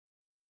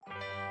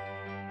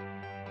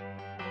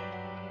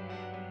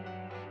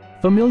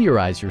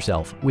Familiarize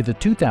yourself with the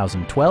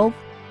 2012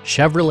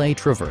 Chevrolet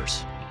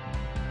Traverse.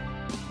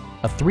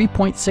 A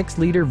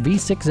 3.6-liter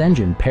V6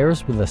 engine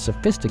pairs with a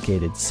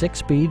sophisticated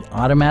 6-speed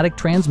automatic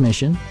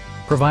transmission,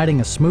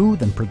 providing a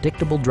smooth and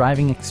predictable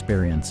driving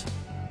experience.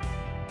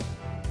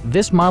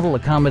 This model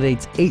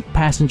accommodates 8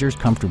 passengers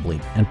comfortably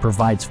and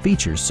provides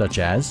features such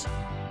as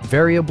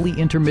variably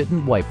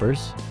intermittent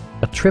wipers,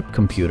 a trip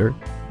computer,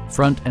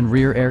 front and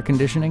rear air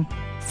conditioning,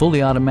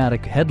 fully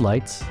automatic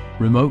headlights,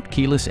 remote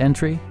keyless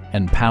entry,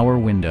 and power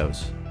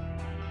windows.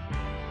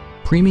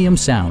 Premium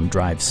sound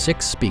drives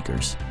 6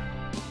 speakers,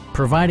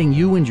 providing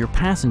you and your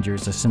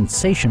passengers a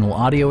sensational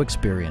audio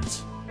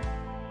experience.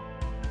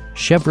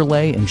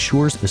 Chevrolet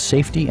ensures the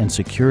safety and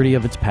security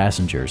of its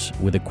passengers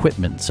with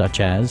equipment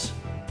such as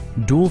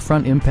dual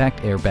front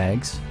impact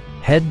airbags,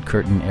 head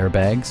curtain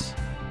airbags,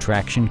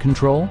 traction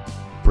control,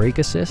 brake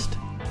assist,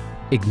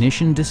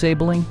 ignition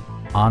disabling,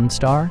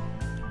 OnStar,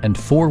 and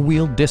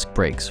 4-wheel disc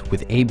brakes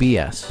with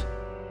ABS.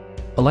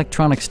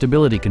 Electronic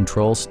stability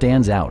control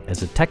stands out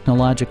as a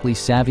technologically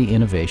savvy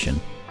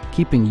innovation,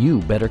 keeping you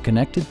better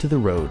connected to the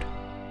road.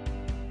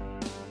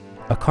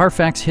 A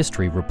Carfax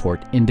history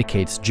report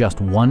indicates just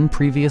 1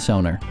 previous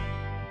owner.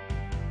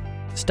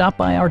 Stop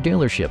by our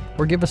dealership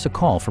or give us a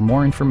call for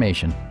more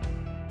information.